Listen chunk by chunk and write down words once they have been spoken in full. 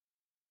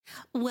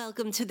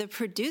Welcome to the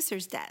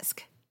Producer's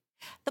Desk,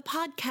 the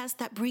podcast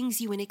that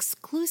brings you an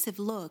exclusive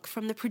look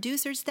from the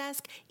producer's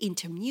desk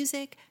into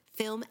music,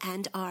 film,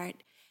 and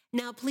art.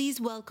 Now please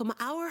welcome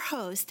our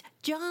host,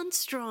 John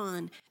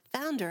Strawn,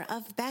 founder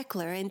of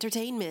Beckler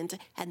Entertainment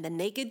and the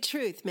Naked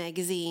Truth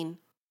magazine.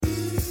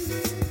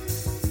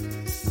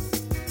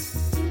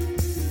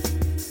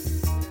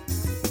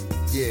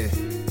 Yeah.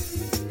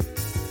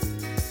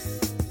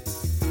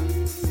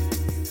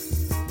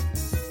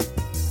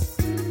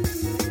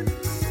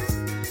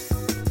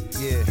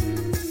 Yeah.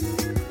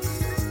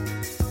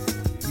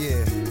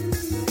 Yeah.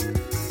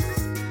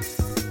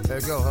 There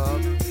you go,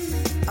 Hub.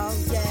 Oh,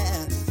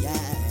 yeah, yeah.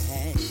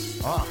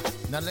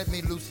 Now let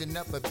me loosen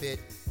up a bit.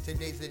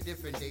 Today's a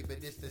different day, but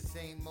it's the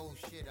same old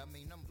shit. I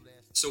mean, I'm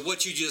blessed. So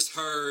what you just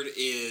heard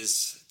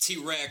is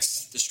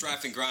T-WREX, the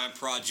Strife and Grind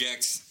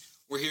Project.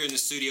 We're here in the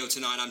studio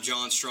tonight. I'm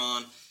John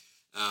Strawn,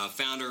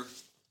 founder,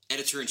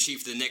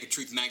 editor-in-chief of the Naked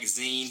Truth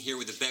magazine, here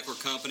with the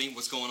Beckler Company.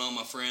 What's going on,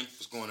 my friend?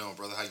 What's going on,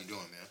 brother? How you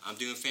doing, man? I'm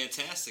doing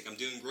fantastic. I'm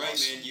doing great,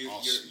 Awesome, man.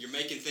 awesome. You're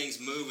making things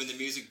move in the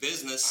music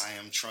business. I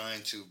am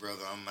trying to,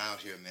 brother. I'm out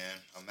here, man.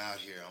 I'm out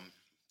here. I'm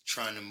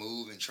trying to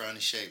move and trying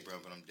to shake, bro,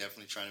 but I'm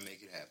definitely trying to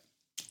make it happen.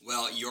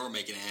 Well, you're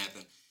making it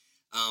happen.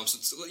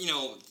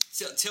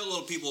 Tell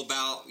little people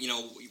about,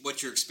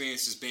 what your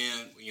experience has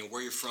been,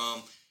 where you're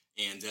from,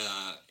 and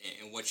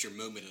what your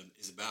movement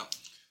is about.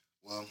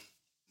 Well,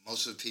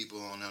 most of the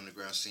people on the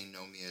underground scene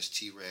know me as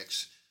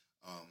T-WREX.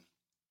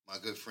 My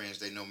good friends,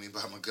 they know me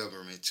by my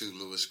government too,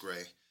 Louis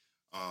Gray.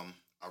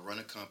 I run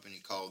a company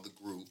called The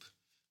Group.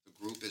 The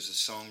Group is a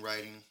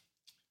songwriting,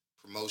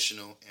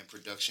 promotional, and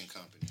production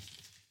company.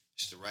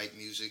 It's the right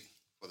music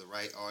for the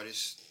right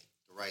artist,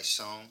 the right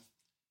song,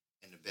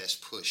 and the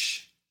best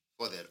push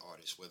for that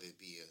artist, whether it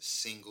be a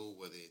single,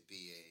 whether it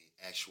be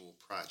a actual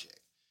project.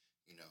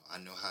 I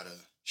know how to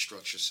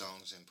structure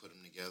songs and put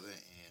them together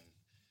and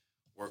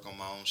work on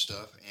my own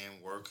stuff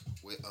and work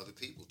with other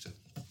people too.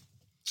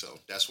 So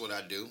that's what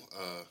I do.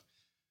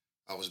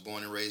 I was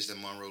born and raised in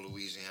Monroe,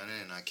 Louisiana,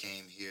 and I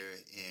came here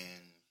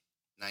in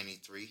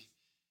 93,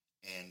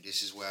 and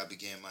this is where I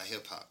began my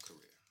hip-hop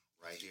career,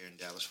 right here in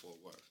Dallas-Fort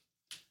Worth.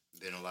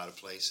 Been a lot of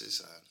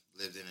places. I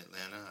lived in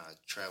Atlanta. I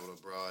traveled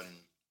abroad and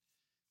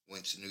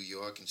went to New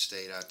York and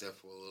stayed out there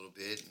for a little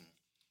bit and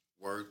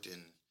worked,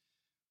 and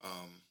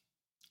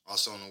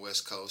also on the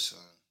West Coast.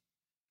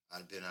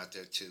 I've been out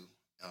there too,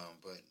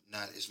 but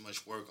not as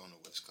much work on the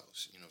West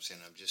Coast. You know what I'm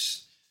saying? I'm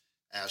just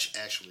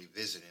actually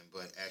visiting,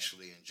 but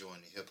actually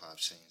enjoying the hip-hop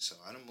scene. So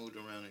I done moved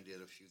around and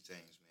did a few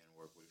things, man,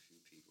 worked with a few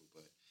people,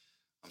 but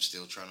I'm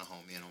still trying to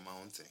home in on my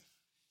own thing.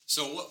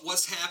 So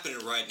what's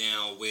happening right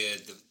now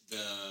with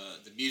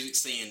the music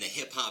scene, the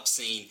hip-hop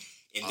scene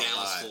in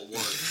Dallas-Fort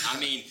Worth? I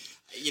mean,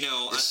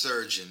 It's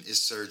surging.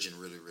 It's surging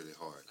really, really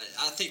hard.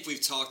 I think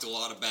we've talked a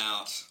lot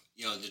about,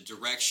 the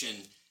direction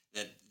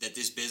that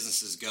this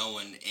business is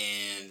going.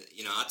 And,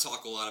 I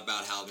talk a lot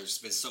about how there's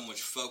been so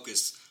much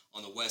focus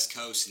on the West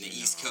Coast and the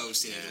East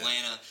Coast and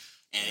Atlanta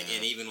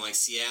and even like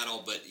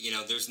Seattle. But,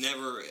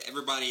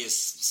 everybody has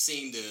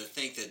seemed to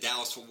think that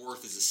Dallas-Fort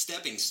Worth is a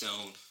stepping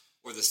stone,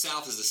 or the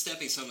South is a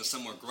stepping stone to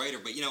somewhere greater.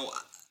 But,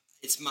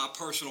 it's my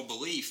personal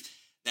belief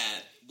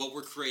that what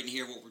we're creating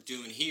here, what we're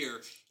doing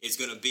here, is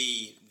going to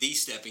be the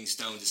stepping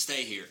stone to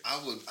stay here. I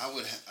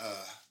would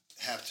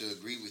have to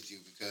agree with you,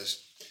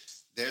 because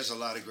there's a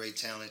lot of great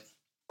talent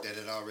that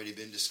had already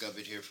been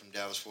discovered here from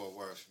Dallas-Fort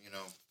Worth.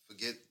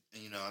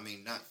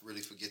 Not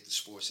really forget the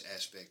sports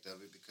aspect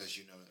of it, because,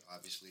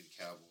 obviously the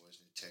Cowboys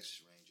and the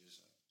Texas Rangers,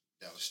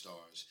 Dallas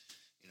Stars,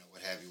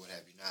 what have you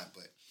not.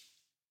 But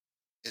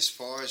as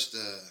far as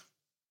the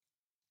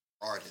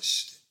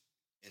artist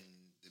in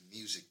the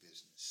music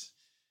business,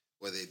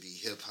 whether it be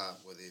hip-hop,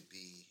 whether it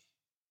be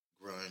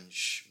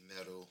grunge,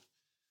 metal,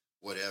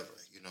 whatever,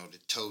 the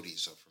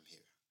Toadies are from here.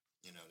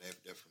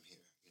 They're from here.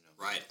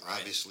 Right.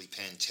 Obviously,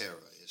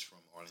 Pantera is from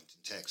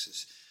Arlington,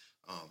 Texas.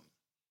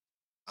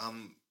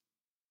 I'm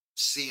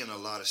seeing a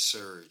lot of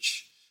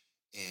surge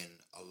in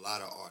a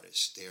lot of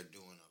artists. They're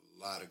doing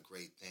a lot of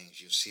great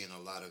things. You're seeing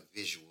a lot of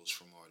visuals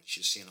from artists.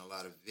 You're seeing a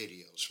lot of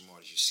videos from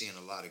artists. You're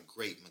seeing a lot of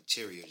great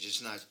material.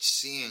 Just not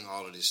seeing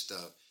all of this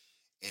stuff,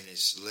 and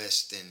it's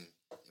less than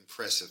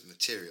impressive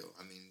material.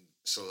 I mean,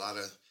 it's a lot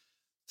of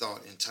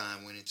thought and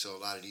time went into a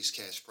lot of these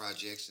cast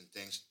projects and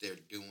things they're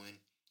doing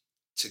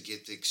to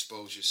get the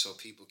exposure so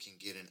people can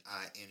get an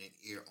eye and an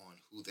ear on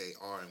who they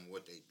are and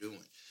what they're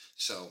doing.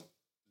 So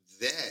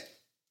that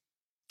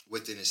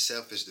within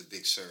itself is the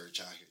big surge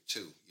out here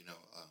too.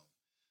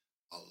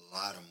 A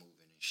lot of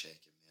moving and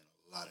shaking, man.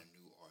 A lot of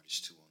new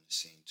artists too on the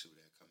scene too.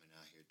 They're coming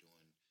out here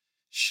doing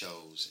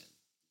shows and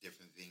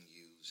different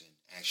venues and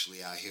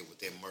actually out here with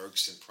their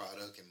mercs and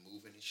product and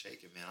moving and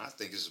shaking, man. I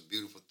think it's a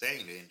beautiful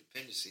thing, the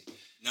independency.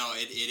 No,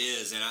 it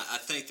is, and I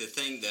think the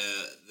thing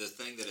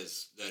that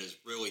is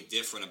really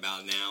different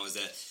about it now is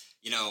that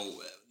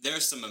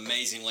there's some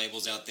amazing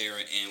labels out there,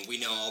 and we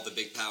know all the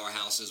big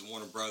powerhouses,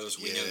 Warner Brothers,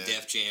 we know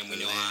Def Jam, we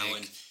know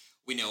Island,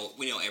 we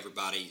know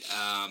everybody.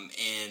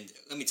 And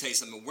let me tell you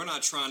something: we're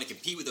not trying to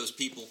compete with those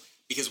people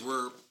because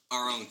we're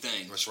our own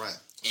thing. That's right.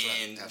 That's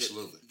and right.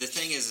 Absolutely. The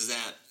thing is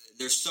that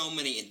there's so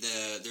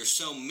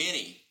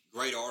many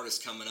great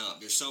artists coming up.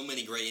 There's so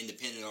many great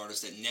independent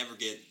artists that never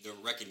get the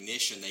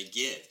recognition they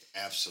get.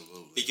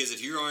 Absolutely. Because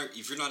if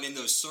you're not in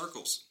those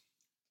circles,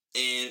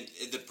 and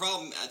the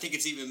problem, I think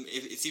it's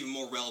even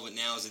more relevant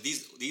now, is that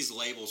these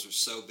labels are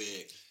so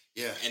big,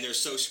 and they're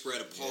so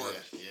spread apart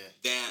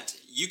that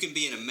you can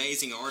be an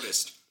amazing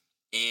artist,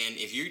 and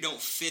if you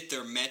don't fit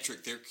their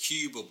metric, their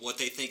cube of what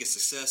they think a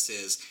success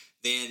is,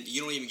 then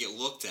you don't even get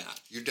looked at.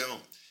 You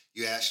don't.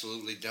 You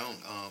absolutely don't.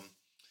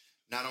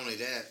 Not only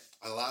that,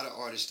 a lot of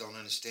artists don't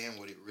understand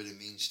what it really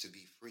means to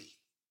be free.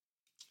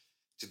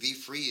 To be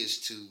free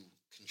is to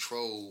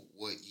control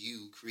what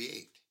you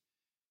create.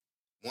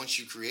 Once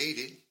you create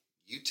it,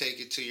 you take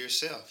it to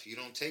yourself. You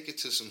don't take it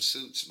to some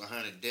suits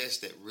behind a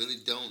desk that really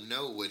don't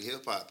know what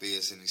hip-hop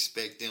is and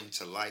expect them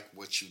to like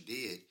what you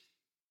did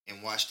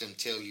and watch them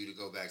tell you to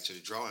go back to the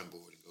drawing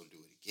board and go do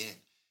it again.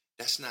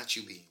 That's not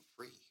you being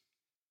free.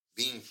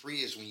 Being free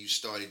is when you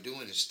started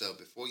doing this stuff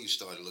before you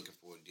started looking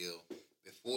for a deal